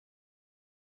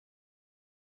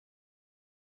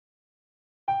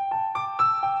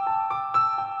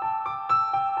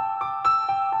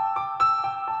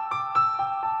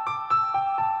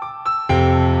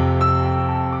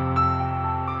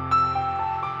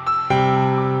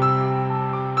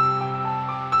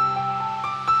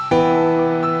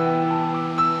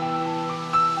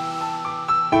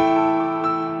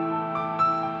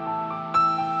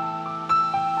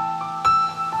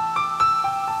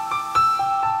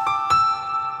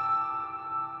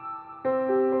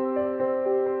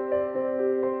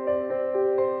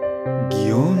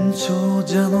長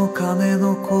者の鐘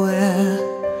の声、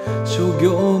諸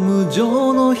行無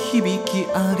常の響き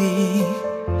あり、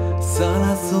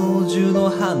皿操縦の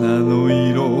花の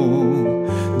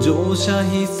色、乗車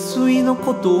必須の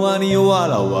断りを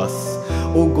表す。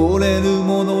おごれる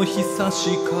もの久し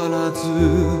からず、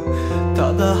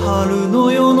ただ春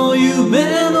の夜の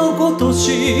夢のごと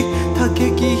し、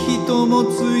竹木人も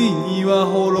ついには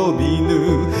滅び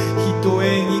ぬ。ひと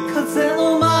えに風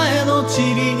の前の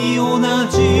塵に同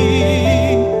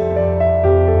じ。